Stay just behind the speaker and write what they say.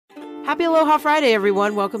Happy Aloha Friday,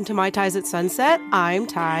 everyone. Welcome to My Ties at Sunset. I'm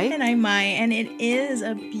Ty. And I'm Mai, and it is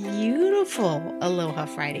a beautiful Aloha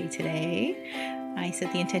Friday today. I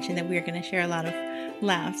set the intention that we're going to share a lot of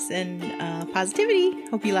laughs and positivity.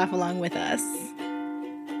 Hope you laugh along with us.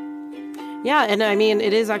 Yeah, and I mean,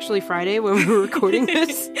 it is actually Friday when we're recording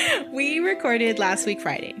this. We recorded last week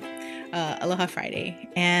Friday. Aloha Friday.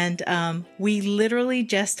 And we literally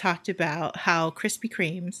just talked about how Krispy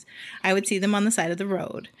Kremes, I would see them on the side of the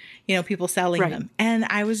road, you know, people selling them. And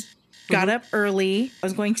I got up early. I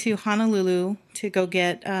was going to Honolulu to go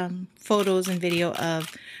get photos and video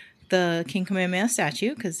of the King Kamehameha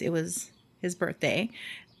statue because it was his birthday.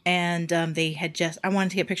 And I wanted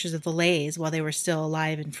to get pictures of the leis while they were still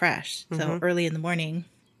alive and fresh. So early in the morning.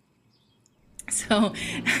 So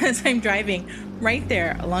as I'm driving right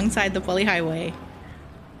there alongside the Pali Highway,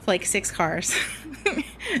 like 6 cars,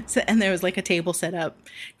 and there was like a table set up,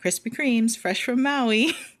 Krispy Kremes, fresh from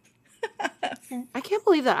Maui. I can't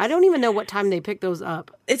believe that. I don't even know what time they pick those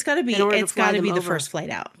up. It's got to be the first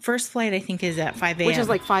flight out. First flight, I think, is at 5 a.m. Which is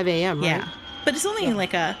like 5 a.m., right? Yeah. But it's only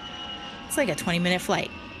like a 20-minute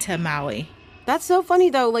flight to Maui. That's so funny,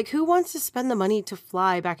 though. Like, who wants to spend the money to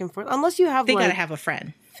fly back and forth? Unless you have, They got to have a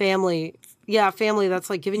friend. Family. Yeah, family that's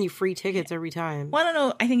like giving you free tickets every time. Well, I don't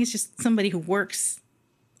know. I think it's just somebody who works.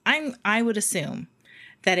 I would assume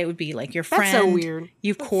that it would be like your friend. That's so weird.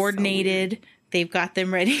 You've coordinated. So weird. They've got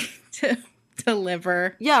them ready to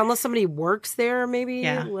deliver. Yeah, unless somebody works there, maybe.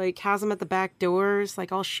 Yeah. Like has them at the back doors,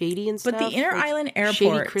 like all shady and stuff. But the inner island airports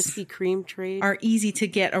shady Krispy Kreme trade are easy to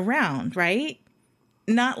get around, right?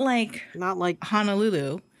 Not like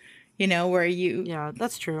Honolulu. You know, where Yeah,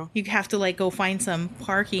 that's true. You have to like go find some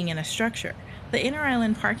parking in a structure. The inner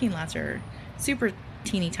island parking lots are super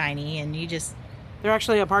teeny tiny and they're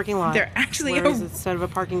actually a parking lot. They're actually instead of a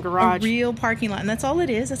parking garage. A real parking lot. And that's all it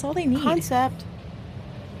is. That's all they need. Concept.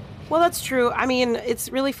 Well, that's true. I mean, it's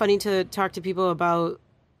really funny to talk to people about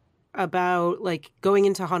like going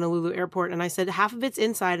into Honolulu airport. And I said half of it's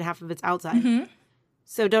inside and half of it's outside. Mm-hmm.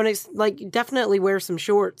 So definitely wear some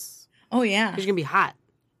shorts. Oh, yeah. Because you're going to be hot.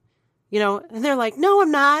 You know, and they're like, no,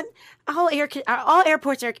 I'm not. All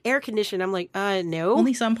airports are air conditioned. I'm like, no.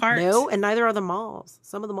 Only some parts. No, and neither are the malls.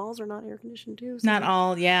 Some of the malls are not air conditioned too. So. Not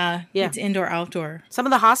all, yeah. It's indoor, outdoor. Some of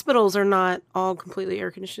the hospitals are not all completely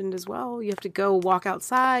air conditioned as well. You have to go walk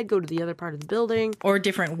outside, go to the other part of the building. Or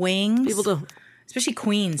different wings. People do. Especially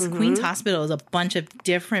Queens. Mm-hmm. Queens Hospital is a bunch of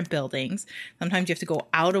different buildings. Sometimes you have to go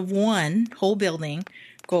out of one whole building,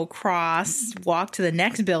 go across, walk to the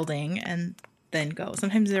next building, and then go.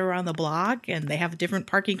 Sometimes they're around the block and they have a different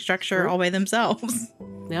parking structure all by themselves.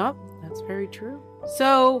 Yep, that's very true.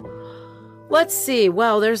 So let's see.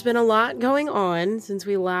 Well, there's been a lot going on since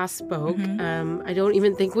we last spoke. Mm-hmm. I don't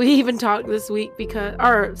even think we even talked this week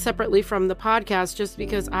or separately from the podcast, just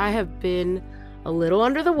because I have been a little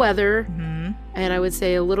under the weather. Mm-hmm. And I would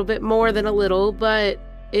say a little bit more than a little, but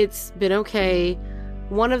it's been okay.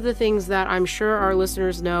 One of the things that I'm sure our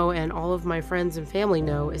listeners know and all of my friends and family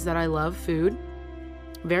know is that I love food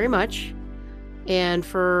very much. And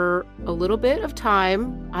for a little bit of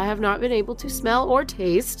time, I have not been able to smell or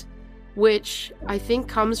taste, which I think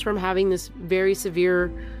comes from having this very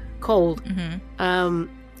severe cold. Mm-hmm.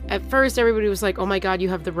 At first, everybody was like, oh my God, you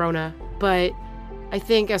have the Rona. But I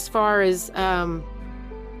think as far as, I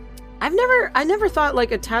never thought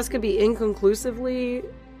like a test could be inconclusively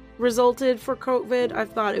resulted for COVID. I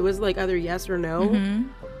thought it was like either yes or no.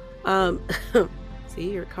 Mm-hmm.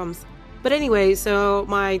 See, here it comes. But anyway, so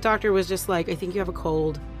my doctor was just like, I think you have a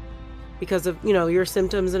cold because of, you know, your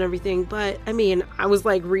symptoms and everything. But I mean, I was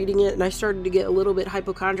like reading it and I started to get a little bit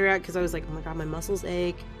hypochondriac because I was like, oh my God, my muscles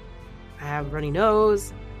ache. I have a runny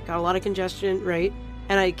nose, got a lot of congestion, right?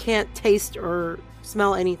 And I can't taste or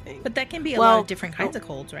smell anything. But that can be a lot of different kinds of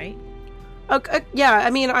colds, right? Yeah, I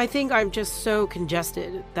mean, I think I'm just so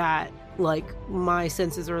congested that, like, my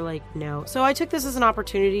senses are like, no. So I took this as an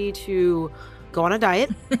opportunity to go on a diet.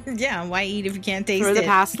 Yeah, why eat if you can't taste it? For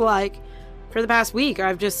the past week,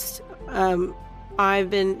 I've just, I've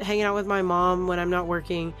been hanging out with my mom when I'm not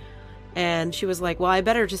working. And she was like, well, I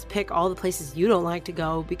better just pick all the places you don't like to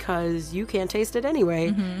go because you can't taste it anyway.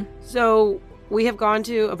 Mm-hmm. So we have gone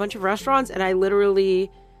to a bunch of restaurants and I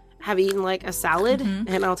literally have eaten like a salad.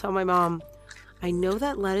 Mm-hmm. And I'll tell my mom, I know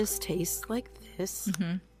that lettuce tastes like this.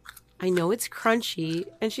 Mm-hmm. I know it's crunchy.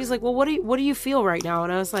 And she's like, well, what do you feel right now?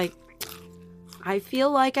 And I was like, I feel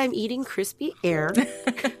like I'm eating crispy air.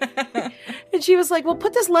 And she was like, well,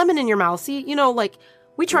 put this lemon in your mouth. See, you know, like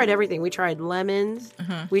we tried everything. We tried lemons.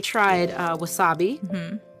 Mm-hmm. We tried wasabi.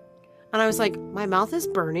 Mm-hmm. And I was like, my mouth is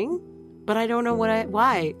burning, but I don't know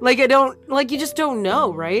why. Like, you just don't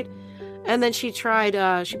know, right? And then she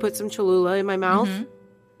put some Cholula in my mouth.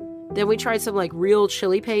 Mm-hmm. Then we tried some like real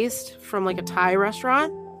chili paste from like a Thai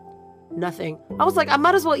restaurant. Nothing. I was like, I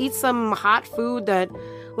might as well eat some hot food that,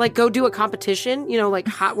 like, go do a competition, you know, like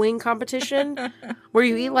hot wing competition where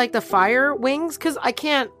you eat like the fire wings. Cause I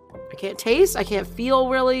can't taste. I can't feel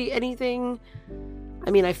really anything.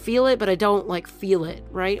 I mean, I feel it, but I don't like feel it.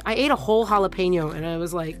 Right. I ate a whole jalapeno and I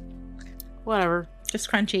was like, whatever. Just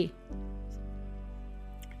crunchy.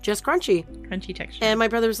 Just crunchy. Crunchy texture. And my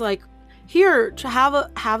brother was like, here, to have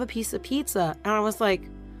a piece of pizza. And I was like,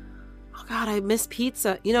 oh God, I miss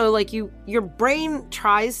pizza. You know, like your brain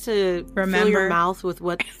tries to fill your mouth with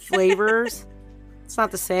what flavors. It's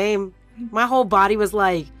not the same. My whole body was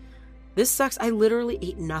like, this sucks. I literally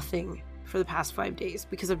ate nothing for the past 5 days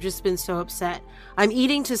because I've just been so upset. I'm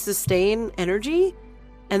eating to sustain energy,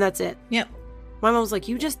 and that's it. Yep. My mom was like,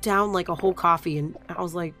 you just downed like a whole coffee. And I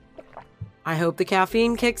was like, I hope the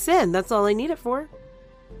caffeine kicks in. That's all I need it for.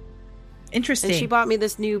 Interesting. And she bought me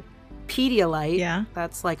this new Pedialyte. Yeah.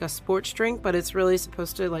 That's like a sports drink, but it's really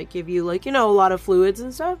supposed to like give you like, you know, a lot of fluids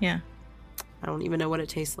and stuff. Yeah. I don't even know what it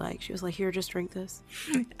tastes like. She was like, here, just drink this.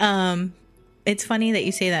 It's funny that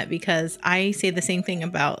you say that because I say the same thing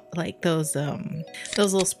about like those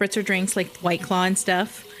little spritzer drinks like White Claw and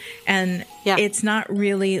stuff. And It's not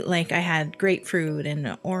really like I had grapefruit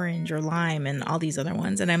and orange or lime and all these other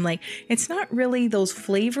ones. And I'm like, it's not really those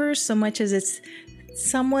flavors so much as it's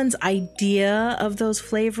someone's idea of those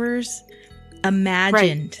flavors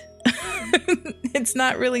imagined. Right. It's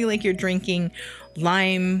not really like you're drinking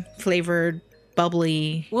lime flavored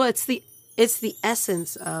bubbly. Well, it's the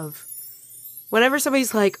essence of whenever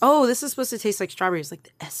somebody's like, oh, this is supposed to taste like strawberry, it's like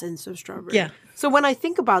the essence of strawberry. Yeah. So when I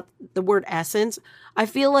think about the word essence, I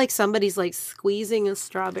feel like somebody's like squeezing a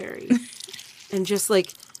strawberry and just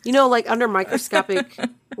like, you know, like under microscopic,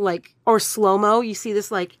 like, or slow-mo, you see this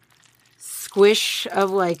like squish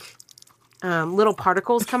of like little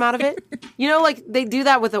particles come out of it. You know, like they do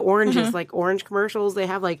that with the oranges, like orange commercials. They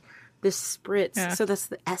have like this spritz. Yeah. So that's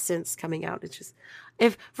the essence coming out. It's just,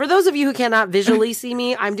 if for those of you who cannot visually see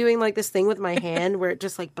me, I'm doing like this thing with my hand where it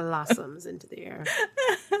just like blossoms into the air.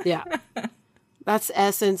 Yeah. That's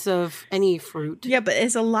essence of any fruit. Yeah, but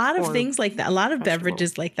it's a lot of things like that. A lot of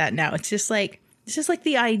beverages like that now. It's just like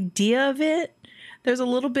the idea of it. There's a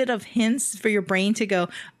little bit of hints for your brain to go,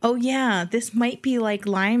 oh yeah, this might be like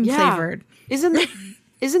lime flavored. Isn't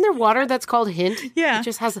there water that's called hint? Yeah. It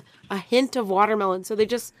just has a hint of watermelon. So they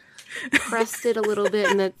just pressed it a little bit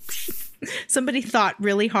and then somebody thought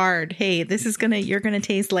really hard, hey, you're gonna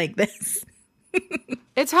taste like this.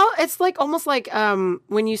 It's like almost like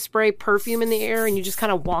when you spray perfume in the air and you just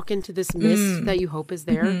kind of walk into this mist that you hope is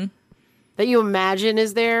there, that you imagine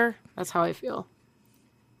is there. That's how I feel.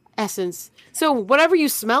 Essence. So whatever you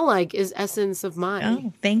smell like is essence of mine.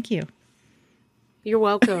 Oh, thank you. You're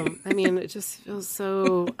welcome. I mean, it just feels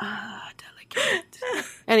so delicate.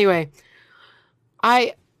 Anyway,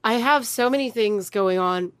 I have so many things going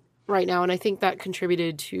on right now, and I think that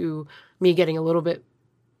contributed to me getting a little bit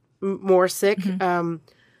more sick.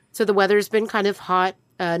 So the weather's been kind of hot,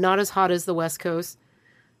 not as hot as the West Coast,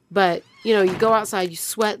 but you know, you go outside, you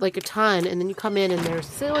sweat like a ton, and then you come in and there's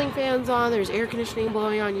ceiling fans on, there's air conditioning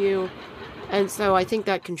blowing on you. And so I think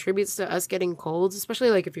that contributes to us getting colds, especially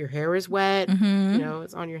like if your hair is wet, you know,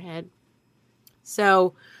 it's on your head.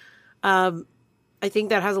 So I think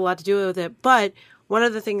that has a lot to do with it. But one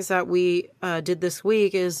of the things that we did this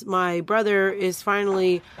week is my brother is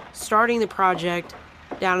finally starting the project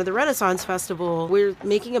down at the Renaissance Festival. We're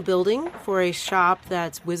making a building for a shop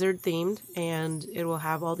that's wizard themed, and it will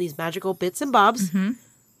have all these magical bits and bobs.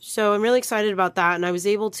 So I'm really excited about that. And I was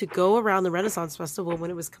able to go around the Renaissance Festival when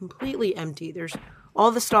it was completely empty.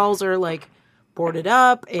 All the stalls are like boarded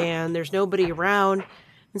up and there's nobody around.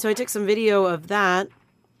 And so I took some video of that.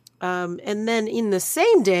 And then in the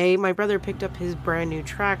same day, my brother picked up his brand new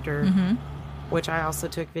tractor, which I also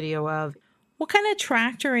took video of. What kind of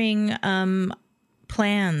tractoring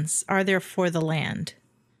plans are there for the land?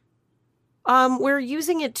 We're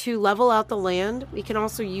using it to level out the land. We can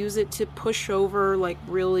also use it to push over like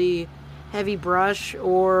really heavy brush,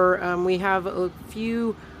 or we have a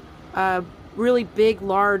few really big,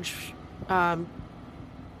 large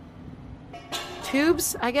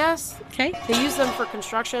tubes, I guess. Okay. They use them for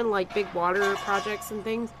construction, like big water projects and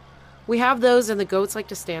things. We have those, and the goats like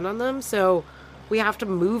to stand on them, so we have to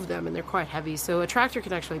move them, and they're quite heavy. So a tractor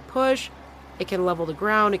can actually push. It can level the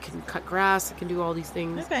ground. It can cut grass. It can do all these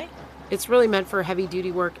things. Okay. It's really meant for heavy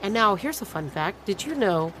duty work. And now here's a fun fact. Did you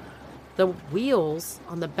know the wheels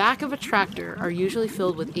on the back of a tractor are usually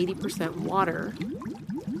filled with 80% water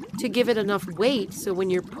to give it enough weight so when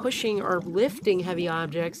you're pushing or lifting heavy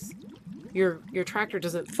objects, your tractor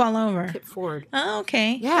doesn't fall over, tip forward. Oh,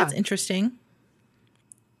 okay. Yeah. That's interesting.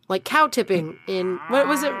 Like cow tipping in, what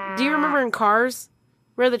was it? Do you remember in Cars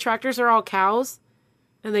where the tractors are all cows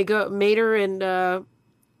and they go, Mater and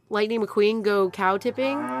Lightning McQueen go cow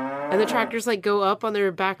tipping and the tractors like go up on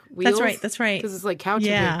their back wheels? That's right. Because it's like cow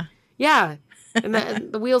tipping. Yeah. Yeah.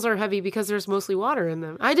 And the wheels are heavy because there's mostly water in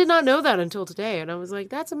them. I did not know that until today. And I was like,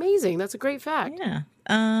 that's amazing. That's a great fact. Yeah.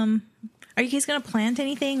 Are you guys going to plant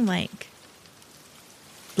anything like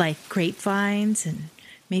grapevines and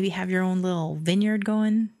maybe have your own little vineyard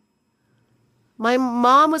going? My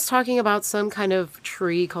mom was talking about some kind of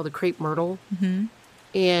tree called a crepe myrtle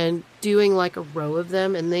and doing like a row of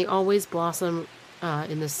them. And they always blossom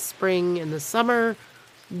in the spring and the summer.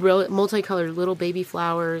 Real multicolored little baby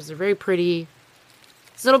flowers. They're very pretty.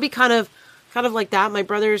 So it'll be kind of like that. My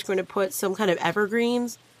brother is going to put some kind of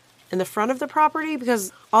evergreens in the front of the property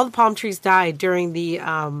because all the palm trees died during the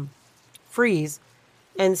freeze.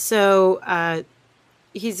 And so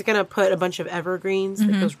he's going to put a bunch of evergreens,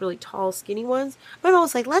 like those really tall, skinny ones. My mom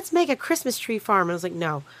was like, let's make a Christmas tree farm. And I was like,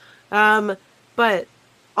 no. But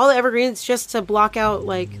all the evergreens just to block out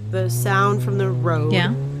like the sound from the road.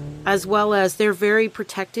 Yeah. As well as they're very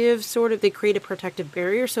protective, sort of. They create a protective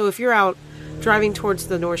barrier. So if you're out driving towards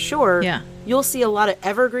the North Shore, you'll see a lot of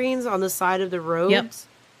evergreens on the side of the roads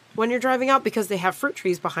when you're driving out because they have fruit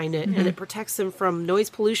trees behind it and it protects them from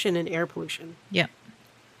noise pollution and air pollution. Yep.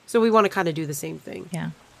 So we want to kind of do the same thing.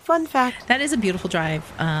 Yeah. Fun fact. That is a beautiful drive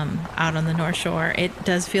out on the North Shore. It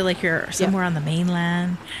does feel like you're somewhere on the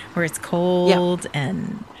mainland where it's cold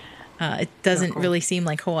and it doesn't really seem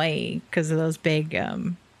like Hawaii because of those big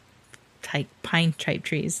pine type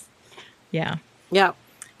trees. Yeah. Yeah.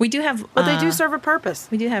 We do have... But they do serve a purpose.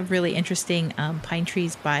 We do have really interesting pine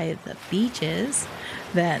trees by the beaches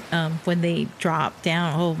that when they drop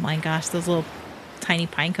down, oh my gosh, those little tiny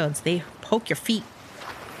pine cones, they poke your feet.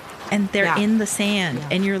 And they're in the sand.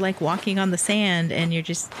 And you're like walking on the sand and you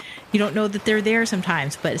don't know that they're there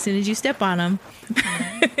sometimes. But as soon as you step on them,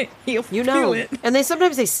 you feel it. And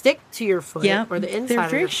sometimes they stick to your foot or the inside they're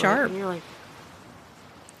very of your sharp. Foot, and you're like...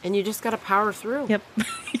 And you just got to power through. Yep.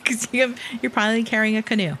 Because you're probably carrying a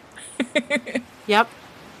canoe. Yep.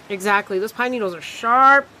 Exactly. Those pine needles are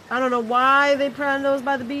sharp. I don't know why they put those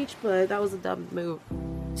by the beach, but that was a dumb move.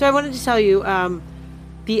 So I wanted to tell you,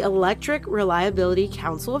 the Electric Reliability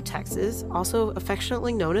Council of Texas, also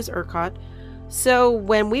affectionately known as ERCOT. So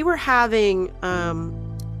when we were having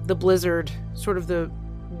the blizzard, sort of the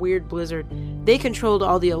weird blizzard, they controlled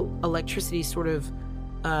all the electricity sort of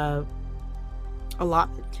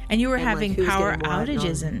allotment. And you were having power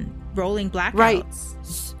outages and rolling blackouts. Right.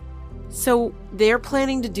 So they're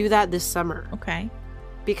planning to do that this summer. Okay.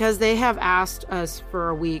 Because they have asked us for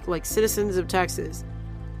a week, like citizens of Texas,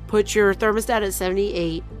 put your thermostat at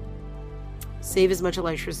 78, save as much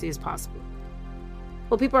electricity as possible.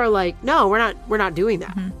 Well, people are like, no, we're not doing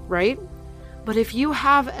that, right? But if you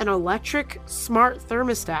have an electric smart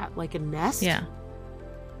thermostat, like a Nest,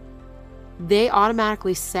 they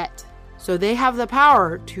automatically set. So they have the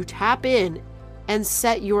power to tap in and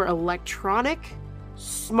set your electronic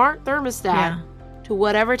smart thermostat to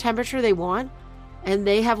whatever temperature they want. And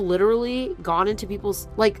they have literally gone into people's,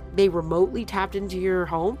 like, they remotely tapped into your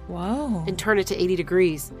home. Whoa. And turned it to 80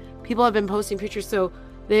 degrees. People have been posting pictures. So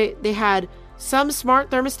they had some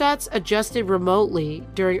smart thermostats adjusted remotely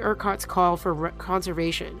during ERCOT's call for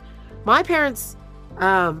conservation. My parents,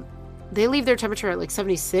 they leave their temperature at like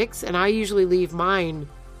 76, and I usually leave mine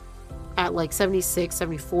at like 76,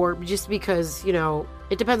 74, just because, you know,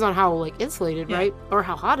 it depends on how like insulated, right? Or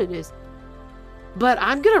how hot it is. But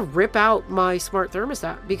I'm going to rip out my smart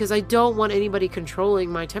thermostat because I don't want anybody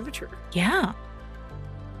controlling my temperature. Yeah.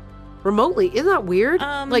 Remotely. Isn't that weird?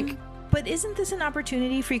 But isn't this an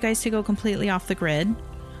opportunity for you guys to go completely off the grid?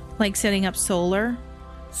 Like setting up solar?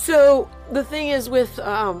 So the thing is with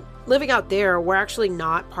living out there, we're actually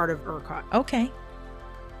not part of ERCOT. Okay.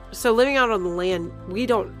 So living out on the land, we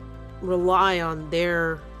don't rely on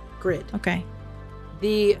their grid. Okay.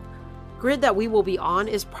 The grid that we will be on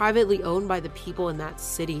is privately owned by the people in that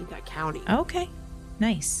city, that county. Okay.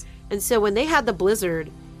 Nice. And so when they had the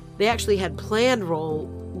blizzard, they actually had planned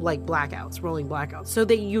rolling blackouts, so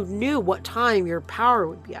that you knew what time your power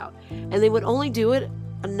would be out. And they would only do it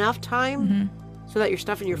enough time so that your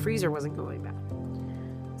stuff in your freezer wasn't going bad.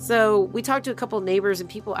 So we talked to a couple of neighbors and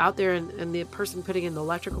people out there, and the person putting in the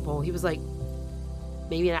electrical pole, he was like,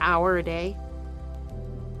 maybe an hour a day.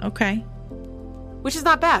 Okay. Which is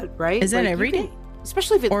not bad, right? Is that every day?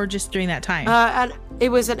 Especially if it's... Or just during that time? And it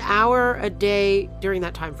was an hour a day during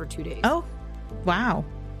that time for 2 days. Oh, wow.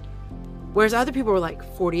 Whereas other people were like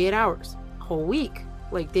 48 hours, a whole week.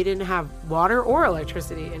 Like, they didn't have water or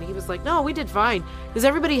electricity. And he was like, no, we did fine. Because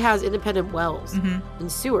everybody has independent wells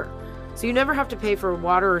and sewer. So you never have to pay for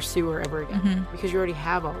water or sewer ever again because you already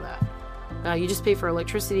have all that. You just pay for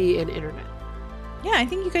electricity and internet. Yeah, I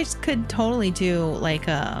think you guys could totally do like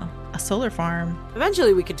a solar farm.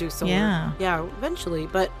 Eventually we could do solar. Yeah. Yeah, eventually.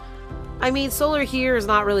 But I mean, solar here is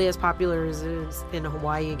not really as popular as it is in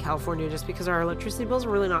Hawaii and California just because our electricity bills are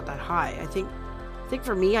really not that high. I think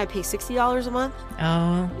for me, I pay $60 a month.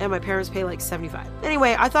 Oh. And my parents pay like $75.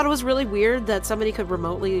 Anyway, I thought it was really weird that somebody could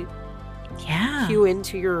remotely cue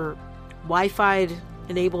into your Wi-Fi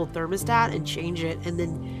enabled thermostat and change it, and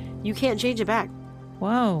then you can't change it back.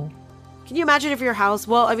 Whoa. Can you imagine if your house,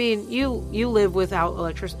 well, I mean, you live without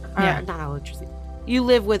electricity, not electricity. You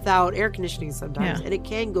live without air conditioning sometimes, and it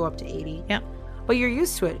can go up to 80. Yeah. But you're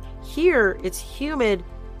used to it. Here, it's humid,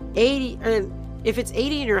 80, and if it's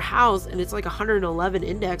 80 in your house and it's like 111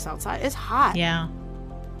 index outside, it's hot. Yeah.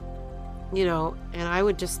 You know, and I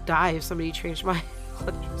would just die if somebody changed my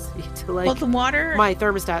electricity to like... Well, the water... My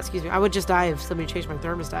thermostat, excuse me. I would just die if somebody changed my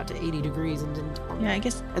thermostat to 80 degrees and didn't tell me. Yeah, I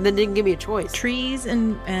guess... And then didn't give me a choice. Trees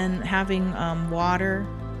and having water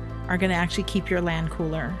are going to actually keep your land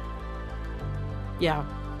cooler. Yeah.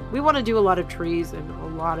 We want to do a lot of trees and a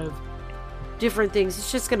lot of different things.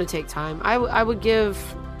 It's just going to take time. I would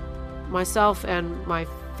give myself and my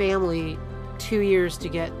family 2 years to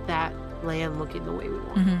get that land looking the way we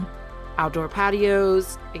want. Outdoor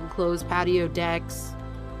patios, enclosed patio decks.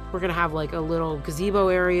 We're going to have like a little gazebo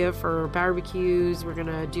area for barbecues. We're going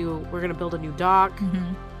to build a new dock.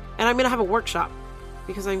 And I'm going to have a workshop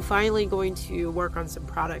because I'm finally going to work on some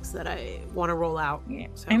products that I want to roll out. Yeah.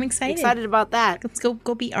 So I'm excited. Excited about that. Let's go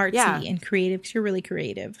be artsy and creative because you're really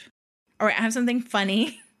creative. All right, I have something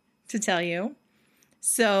funny to tell you.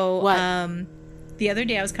 So, the other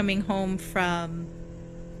day I was coming home from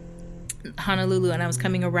Honolulu and I was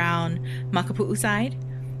coming around Makapu'u side.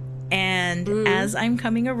 And as I'm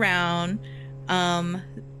coming around,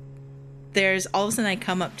 there's all of a sudden I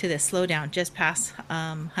come up to this slowdown just past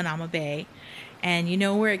Hanama Bay. And you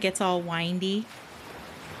know where it gets all windy?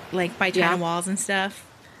 Like by China Walls and stuff?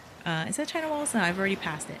 Is that China Walls? No, I've already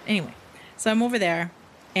passed it. Anyway, so I'm over there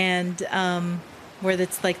and where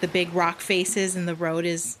it's like the big rock faces and the road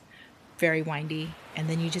is very windy. And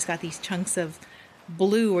then you just got these chunks of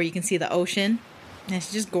blue where you can see the ocean. And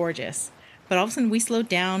it's just gorgeous. But all of a sudden we slowed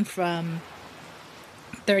down from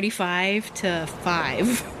 35 to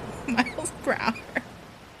 5 miles per hour.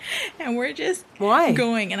 And we're just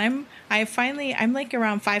going. And I'm like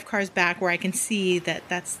around 5 cars back where I can see that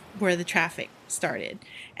that's where the traffic started.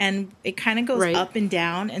 And it kind of goes up and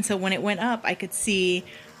down. And so when it went up, I could see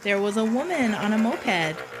there was a woman on a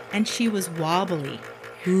moped and she was wobbly.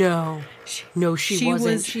 No, she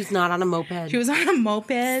wasn't. She's not on a moped. She was on a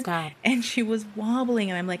moped. Stop. And she was wobbling.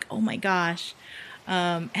 And I'm like, oh my gosh.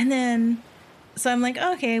 And then, so I'm like,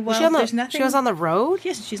 okay, well, there's nothing. She was on the road?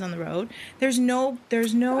 Yes, she's on the road. There's no.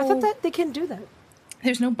 I thought that they can't do that.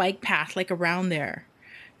 There's no bike path like around there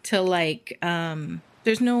to like,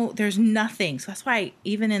 there's nothing. So that's why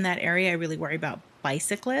even in that area, I really worry about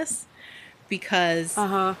bicyclists because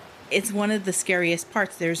it's one of the scariest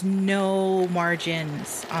parts. There's no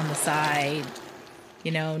margins on the side,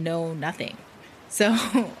 no nothing. So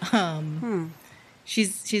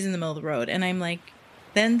she's in the middle of the road and I'm like,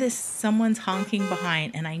 then someone's honking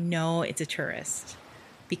behind and I know it's a tourist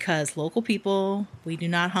because local people, we do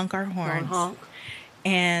not honk our horns. Don't honk.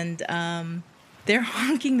 And they're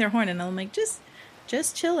honking their horn and I'm like,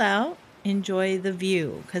 just chill out, enjoy the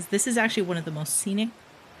view because this is actually one of the most scenic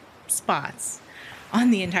spots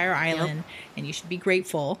on the entire island, and you should be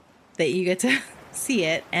grateful that you get to see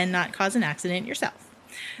it and not cause an accident yourself.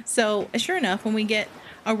 So sure enough, when we get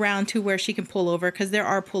around to where she can pull over, because there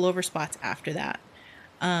are pullover spots after that,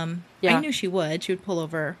 I knew she would pull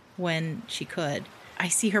over when she could. I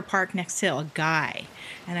see her park next to a guy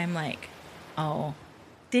and I'm like, oh,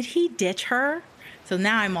 did he ditch her? So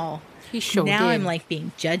now I'm all... I'm like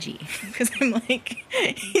being judgy because I'm like...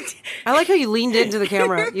 I like how you leaned into the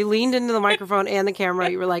camera. You leaned into the microphone and the camera.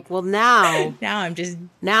 You were like, well, now I'm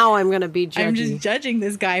going to be judgy. I'm just judging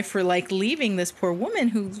this guy for like leaving this poor woman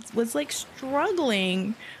who was like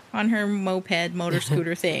struggling on her motor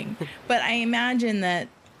scooter thing. But I imagine that,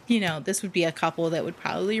 this would be a couple that would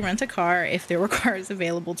probably rent a car if there were cars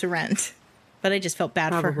available to rent. But I just felt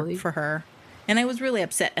bad for her. And I was really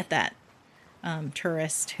upset at that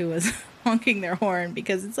tourist who was honking their horn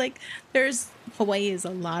because it's like Hawaii is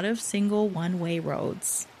a lot of single one-way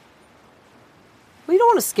roads. Well, you don't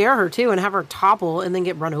want to scare her too and have her topple and then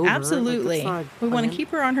get run over. Absolutely. We want to keep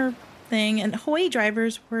her on her thing. And Hawaii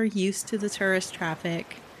drivers were used to the tourist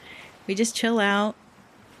traffic. We just chill out,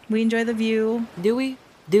 We enjoy the view. Do we?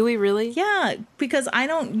 Do we really? Yeah, because I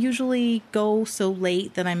don't usually go so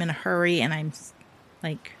late that I'm in a hurry and I'm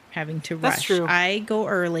like having to rush. That's true. I go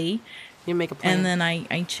early. You make a plan. And then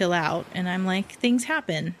I chill out and I'm like, things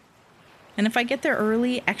happen. And if I get there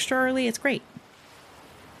early, extra early, it's great.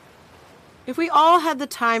 If we all had the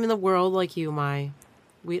time in the world like you, Mai,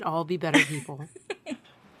 we'd all be better people.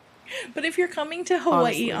 But if you're coming to Hawaii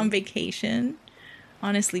Honestly. on vacation,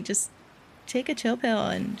 honestly, just take a chill pill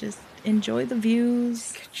and just enjoy the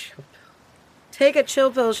views. Take a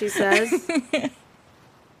chill pill, she says.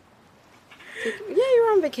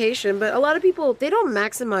 You're on vacation, but a lot of people, they don't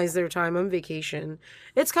maximize their time on vacation.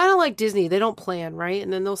 It's kind of like Disney. They don't plan, right?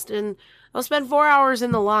 And then they'll spend 4 hours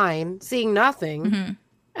in the line seeing nothing,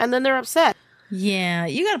 and then they're upset. Yeah,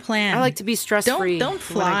 you got to plan. I like to be stress-free. Don't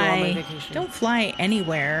when I go on my fly. vacation. Don't fly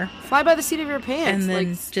anywhere Fly by the seat of your pants. and then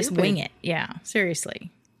like, just stupid. wing it. Yeah,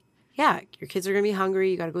 seriously. Yeah, your kids are going to be hungry.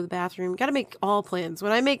 You got to go to the bathroom. You got to make all plans.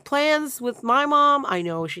 When I make plans with my mom, I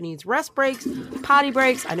know she needs rest breaks, potty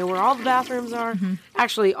breaks. I know where all the bathrooms are.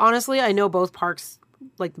 Actually, honestly, I know both parks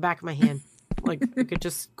like the back of my hand. Like, I could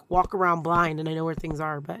just walk around blind and I know where things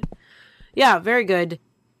are. But yeah, very good.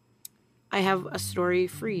 I have a story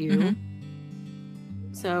for you.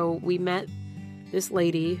 So we met this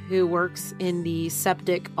lady who works in the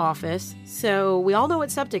septic office. So we all know what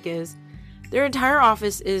septic is. Their entire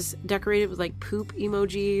office is decorated with like poop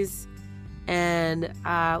emojis and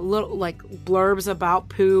little like blurbs about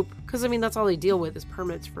poop. Because I mean, that's all they deal with is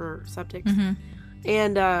permits for septics.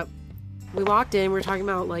 And we walked in. We were talking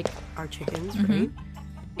about like our chickens, right?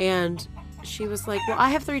 And she was like, "Well, I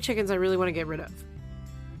have 3 chickens I really want to get rid of."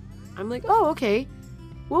 I'm like, "Oh, okay.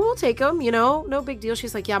 Well, we'll take them. You know, no big deal."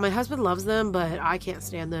 She's like, "Yeah, my husband loves them, but I can't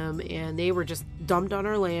stand them, and they were just dumped on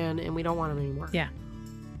our land, and we don't want them anymore." Yeah.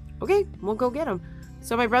 Okay, we'll go get them.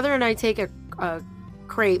 So my brother and I take a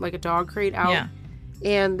crate, like a dog crate out, Yeah.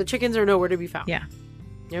 and the chickens are nowhere to be found. Yeah.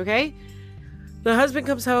 Okay? The husband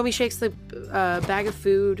comes home, he shakes the bag of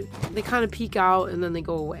food, they kind of peek out, and then they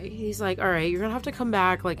go away. He's like, "All right, you're going to have to come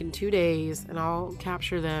back like in 2 days, and I'll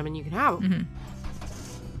capture them, and you can have them.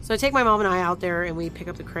 So I take my mom and I out there, and we pick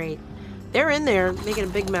up the crate. They're in there making a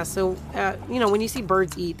big mess. So, you know, when you see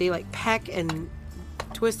birds eat, they like peck and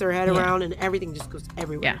twist their head around and everything just goes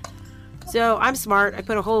everywhere. Yeah. So I'm smart. I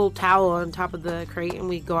put a whole towel on top of the crate and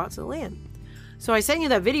we go out to the land. So I sent you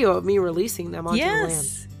that video of me releasing them onto the land.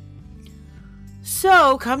 Yes.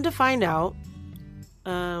 So come to find out,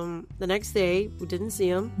 the next day we didn't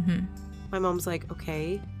see them. My mom's like,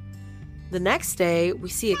 okay. The next day we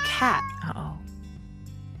see a cat. Uh-oh.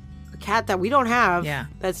 A cat that we don't have. Yeah.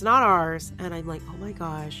 That's not ours. And I'm like, oh my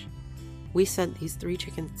gosh. We sent these 3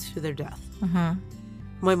 chickens to their death.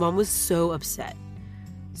 My mom was so upset.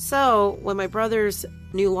 So when my brother's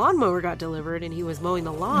new lawnmower got delivered and he was mowing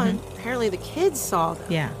the lawn, apparently the kids saw them.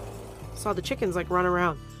 Yeah. Saw the chickens like run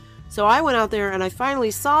around. So I went out there and I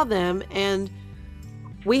finally saw them, and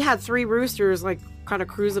we had 3 roosters like kind of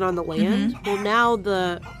cruising on the land. Well, now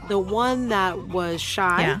the one that was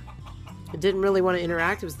shy, didn't really want to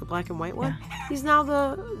interact. It was the black and white one. He's now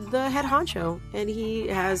the head honcho, and he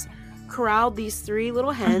has corralled these 3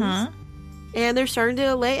 little hens. And they're starting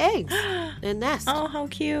to lay eggs and nest. Oh, how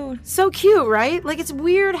cute. So cute, right? Like, it's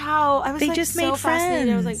weird how I was They like, just so made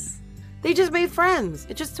fascinated. I was like, friends. they just made friends.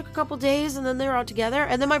 It just took a couple days and then they were out together.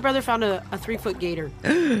 And then my brother found a 3-foot gator.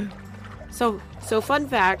 So fun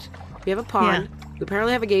fact, we have a pond. We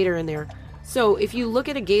apparently have a gator in there. So if you look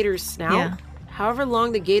at a gator's snout, however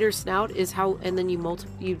long the gator's snout is, how, and then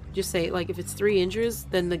you just say, like, if it's 3 inches,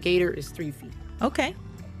 then the gator is 3 feet. Okay.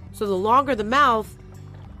 So the longer the mouth,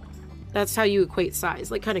 that's how you equate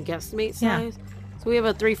size, like kind of guesstimate size. So we have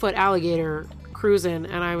a 3-foot alligator cruising,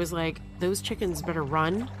 and I was like, those chickens better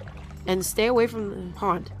run and stay away from the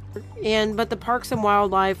pond. But the Parks and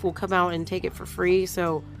Wildlife will come out and take it for free.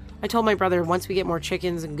 So I told my brother, once we get more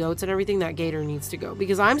chickens and goats and everything, that gator needs to go,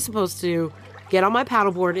 because I'm supposed to get on my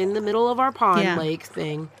paddleboard in the middle of our pond lake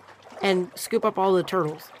thing and scoop up all the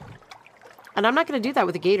turtles. And I'm not going to do that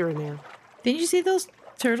with a gator in there. Didn't you see those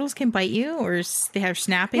turtles can bite you, or they have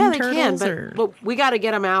snapping Yeah, they turtles? can, but we got to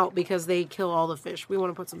get them out because they kill all the fish. We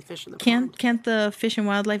want to put some fish in the pond. Can't the Fish and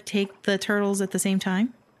Wildlife take the turtles at the same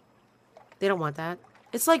time? They don't want that.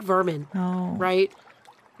 It's like vermin, Oh. right?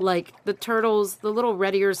 Like the turtles, the little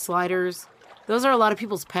red ear sliders, those are a lot of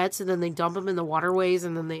people's pets, and then they dump them in the waterways,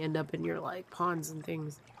 and then they end up in your like ponds and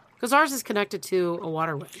things. Because ours is connected to a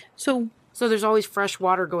waterway. So there's always fresh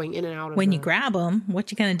water going in and out of when you grab them,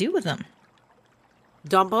 what you gonna do with them?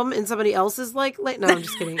 dump them in somebody else's like no, I'm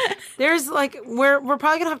just kidding. There's like we're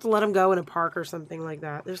probably gonna have to let them go in a park or something like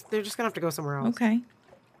that. They're just gonna have to go somewhere else. Okay.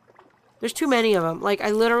 There's too many of them. Like,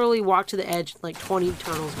 I literally walk to the edge, like 20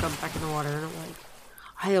 turtles come back in the water, and I'm like,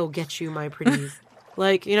 I'll get you, my pretties.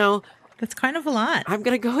 Like, you know. That's kind of a lot. I'm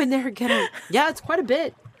going to go in there and get them. Yeah, it's quite a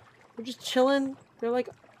bit. They're just chilling. They're like,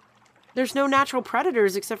 there's no natural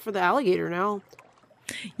predators except for the alligator now.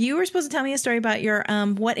 You were supposed to tell me a story about your,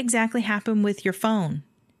 what exactly happened with your phone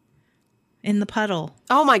in the puddle.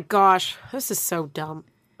 Oh my gosh. This is so dumb.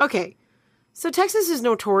 Okay. So Texas is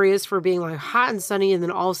notorious for being like hot and sunny, and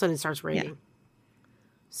then all of a sudden it starts raining. Yeah.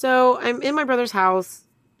 So I'm in my brother's house,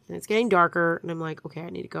 and it's getting darker, and I'm like, okay, I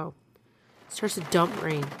need to go. It starts to dump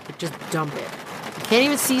rain. Like, just dump it. You can't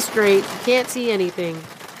even see straight. You can't see anything.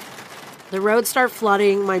 The roads start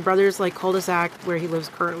flooding. My brother's like cul-de-sac where he lives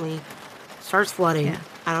currently starts flooding. Yeah.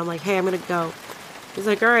 And I'm like, hey, I'm going to go. He's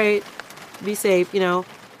like, all right, be safe, you know.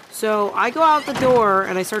 So I go out the door,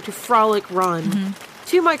 and I start to frolic run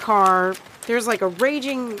to my car. There's like a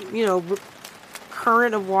raging, you know,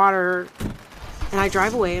 current of water. And I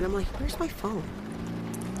drive away, and I'm like, where's my phone?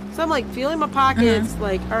 So I'm like feeling my pockets,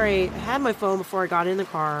 like, all right, I had my phone before I got in the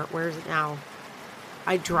car. Where is it now?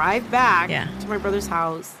 I drive back to my brother's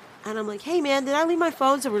house, and I'm like, hey, man, did I leave my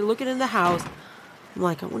phone? So we're looking in the house. I'm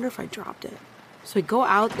like, I wonder if I dropped it. So I go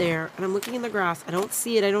out there, and I'm looking in the grass. I don't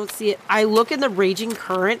see it. I look in the raging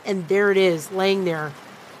current, and there it is, laying there.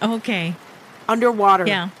 Okay. Underwater.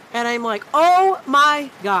 Yeah. And I'm like, oh, my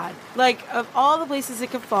God. Like, of all the places it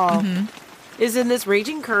could fall is in this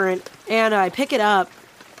raging current. And I pick it up,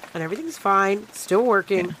 and everything's fine. Still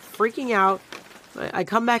working. Yeah. Freaking out. I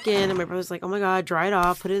come back in, and my brother's like, oh, my God, dry it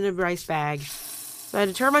off. Put it in a rice bag. So I had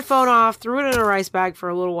to turn my phone off, threw it in a rice bag for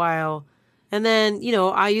a little while. And then, you know,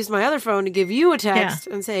 I used my other phone to give you a text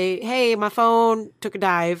and say, hey, my phone took a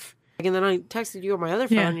dive. And then I texted you on my other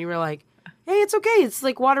phone, and you were like, hey, it's okay. It's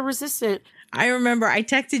like water resistant. I remember I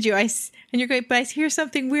texted you, and you're going, but I hear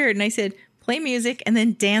something weird. And I said, play music and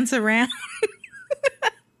then dance around.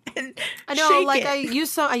 I know, like I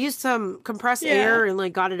used some compressed air and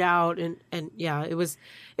like got it out, and yeah, it was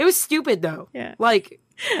stupid though. Yeah, like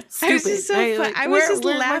stupid. I was just I was just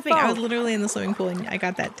laughing. I was literally in the swimming pool, and I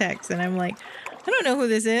got that text, and I'm like, I don't know who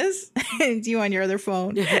this is. It's you on your other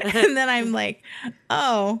phone, and then I'm like,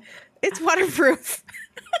 oh, it's waterproof.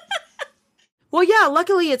 Well, yeah,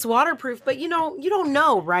 luckily it's waterproof, but you know, you don't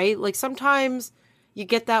know, right? Like sometimes you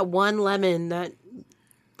get that one lemon that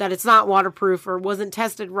it's not waterproof or wasn't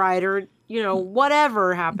tested right, or, you know,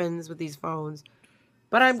 whatever happens with these phones.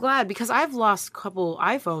 But I'm glad, because I've lost a couple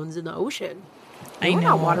iPhones in the ocean. They were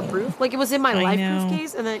not waterproof. Like, it was in my LifeProof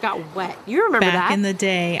case, and then it got wet. You remember that? Back in the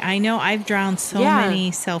day. I know I've drowned so many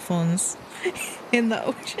cell phones in the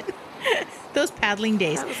ocean. Those paddling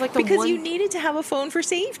days. That was like because you needed to have a phone for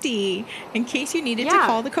safety in case you needed to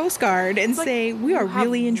call the Coast Guard and say, we are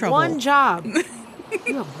really in trouble. One job.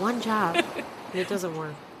 You have one job, and it doesn't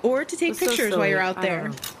work. Or to take pictures while you're out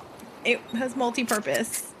there. It has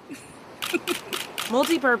multi-purpose.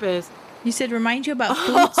 Multi-purpose. You said remind you about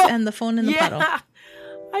boots and the phone in the puddle.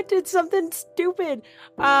 I did something stupid.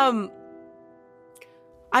 I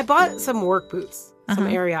bought some work boots, some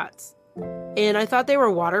Ariats. And I thought they were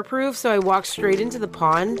waterproof, so I walked straight into the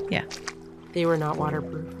pond. Yeah. They were not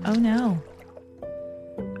waterproof. Oh, no.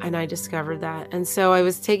 And I discovered that. And so I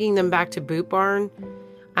was taking them back to Boot Barn.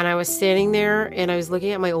 And I was standing there, and I was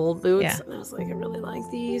looking at my old boots, and I was like, I really like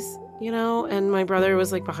these, you know? And my brother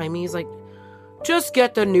was, like, behind me. He's like, just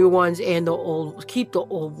get the new ones and the old, keep the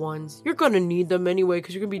old ones. You're going to need them anyway,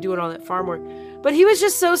 because you're going to be doing all that farm work. But he was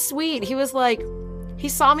just so sweet. He was like, he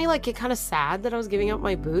saw me, like, get kind of sad that I was giving up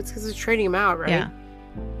my boots, because I was trading them out, right? Yeah.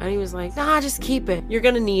 And he was like, nah, just keep it. You're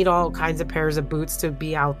going to need all kinds of pairs of boots to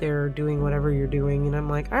be out there doing whatever you're doing. And I'm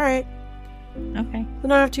like, all right. Okay.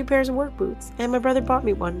 Then I have 2 pairs of work boots, and my brother bought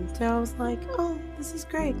me one. So I was like, oh, this is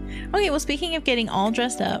great. Okay, well, speaking of getting all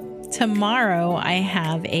dressed up, tomorrow I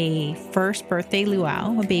have a first birthday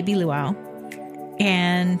luau, a baby luau.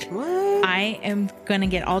 And I am going to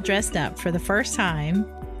get all dressed up for the first time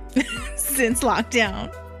since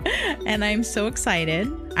lockdown. And I'm so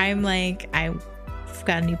excited. I'm like, I've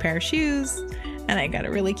got a new pair of shoes, and I got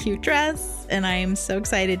a really cute dress, and I'm so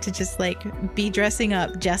excited to just like be dressing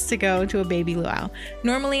up just to go to a baby luau.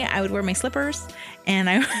 Normally I would wear my slippers, and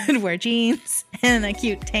I would wear jeans and a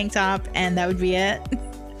cute tank top, and that would be it.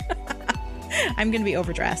 I'm going to be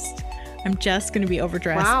overdressed. I'm just going to be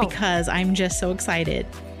overdressed because I'm just so excited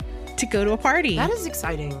to go to a party. That is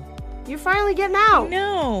exciting. You're finally getting out.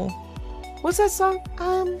 No. What's that song?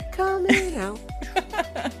 I'm coming out.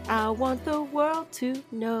 I want the world to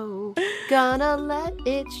know. Gonna let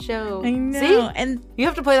it show. I know. See? And you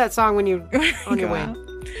have to play that song when you're on your way.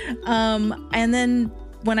 And then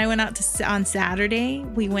when I went out on Saturday,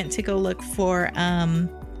 we went to go look for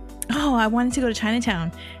Oh, I wanted to go to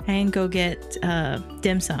Chinatown and go get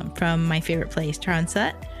dim sum from my favorite place,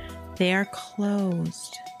 Transat. They are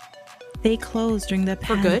closed. They closed during the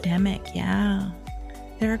pandemic. Good? Yeah.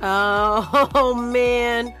 They're Oh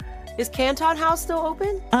man. Is Canton House still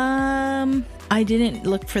open? I didn't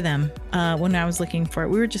look for them when I was looking for it.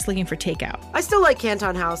 We were just looking for takeout. I still like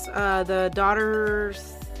Canton House. The daughter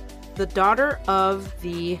of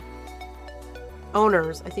the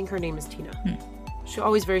owners, I think her name is Tina. She's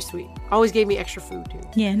always very sweet. Always gave me extra food too.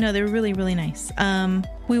 Yeah, no, they were really, really nice.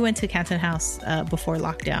 We went to Canton House before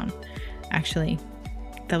lockdown. Actually,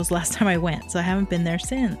 that was the last time I went, so I haven't been there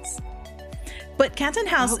since. But Canton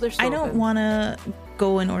House, I don't want to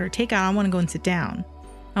go and order takeout. I want to go and sit down.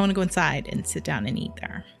 I want to go inside and sit down and eat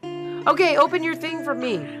there. Okay, open your thing for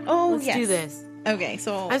me. Oh, Let's do this. Okay,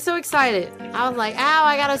 so I'm so excited. I was like,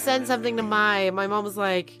 I gotta send something to Mai. My mom was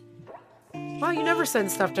like, wow, you never send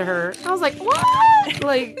stuff to her. I was like, what?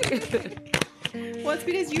 Like, well, it's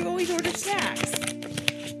because you always order snacks.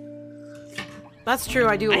 That's true.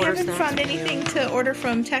 I do order snacks. I haven't found anything to order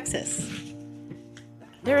from Texas.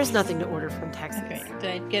 There is nothing to order from Texas. Okay, did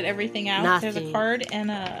I get everything out? Nothing. There's a card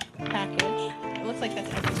and a package. It looks like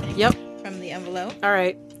that's everything. Yep. From the envelope. All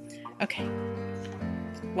right. Okay.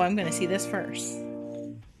 Well, I'm going to see this first.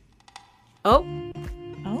 Oh.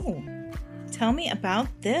 Tell me about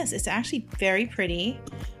this. It's actually very pretty.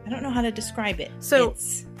 I don't know how to describe it. So,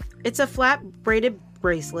 it's a flat braided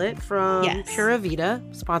bracelet from Pura Vida,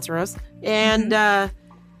 sponsor us. And I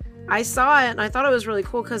saw it and I thought it was really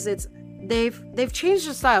cool because they've changed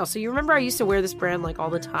the style. So you remember I used to wear this brand like all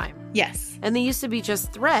the time. Yes. And they used to be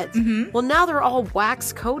just threads. Well, now they're all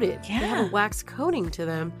wax coated. Yeah. They have a wax coating to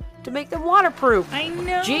them to make them waterproof. I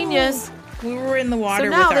know. Genius. We were in the water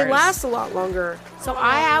with ours. So now with they last a lot longer. So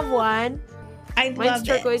I have one. Mine's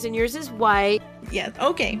turquoise and yours is white. Yes.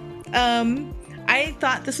 Okay. I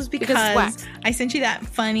thought this was because I sent you that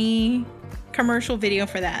funny commercial video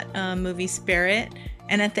for that movie Spirit.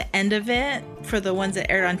 And at the end of it, for the ones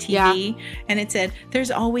that aired on TV, and it said,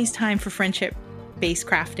 there's always time for friendship-based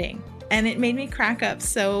crafting. And it made me crack up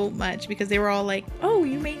so much because they were all like, oh,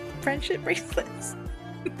 you make friendship bracelets.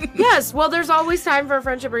 Yes, well, there's always time for a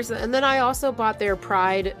friendship bracelet. And then I also bought their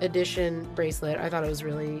Pride Edition bracelet. I thought it was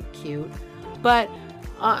really cute. But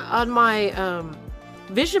on my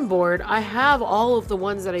vision board, I have all of the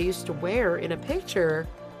ones that I used to wear in a picture.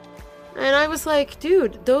 And I was like,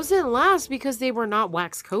 dude, those didn't last because they were not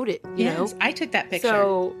wax coated, you know? I took that picture.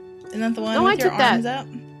 So, isn't that the one with your arms up?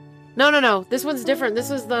 No. This one's different.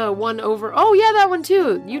 This is the one over. Oh, yeah, that one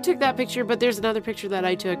too. You took that picture, but there's another picture that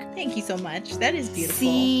I took. Thank you so much. That is beautiful.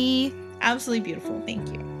 See? Absolutely beautiful.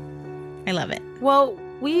 Thank you. I love it. Well,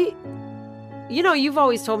 you've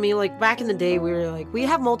always told me, like, back in the day, we were like, we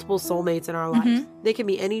have multiple soulmates in our lives. They can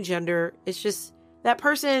be any gender. It's just that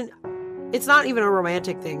person. It's not even a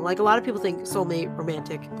romantic thing. Like, a lot of people think soulmate,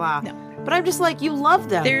 romantic, blah. No. But I'm just like, you love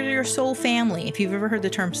them. They're your soul family. If you've ever heard the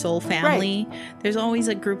term soul family, there's always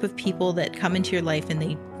a group of people that come into your life and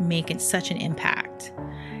they make it such an impact.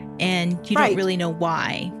 And you don't really know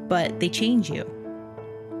why, but they change you.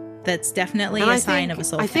 That's definitely a sign of a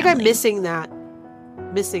soul family. I think I'm missing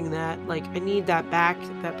that. Like, I need that back,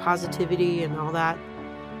 that positivity and all that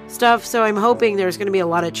stuff. So I'm hoping there's going to be a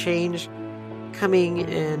lot of change coming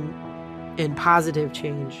in positive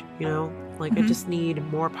change, you know? Like, I just need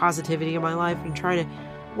more positivity in my life and try to,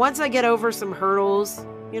 once I get over some hurdles,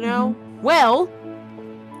 you know? Well,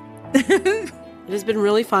 it has been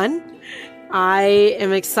really fun. I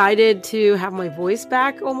am excited to have my voice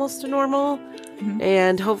back almost to normal.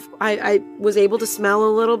 And I was able to smell a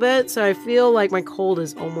little bit, so I feel like my cold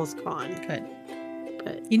is almost gone. Good.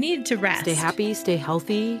 But you need to rest. Stay happy, stay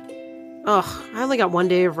healthy. Ugh, I only got one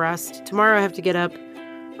day of rest. Tomorrow I have to get up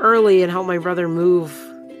early and help my brother move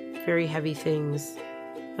very heavy things.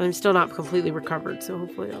 And I'm still not completely recovered, so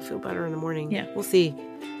hopefully I'll feel better in the morning. Yeah. We'll see.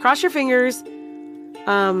 Cross your fingers.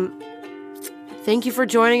 Thank you for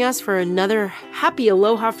joining us for another happy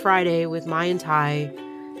Aloha Friday with Mai and Tai.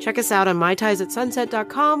 Check us out on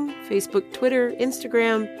mytiesatsunset.com, Facebook, Twitter,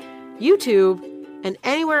 Instagram, YouTube, and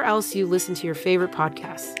anywhere else you listen to your favorite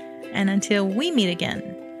podcasts. And until we meet again,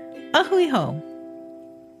 ahui ho.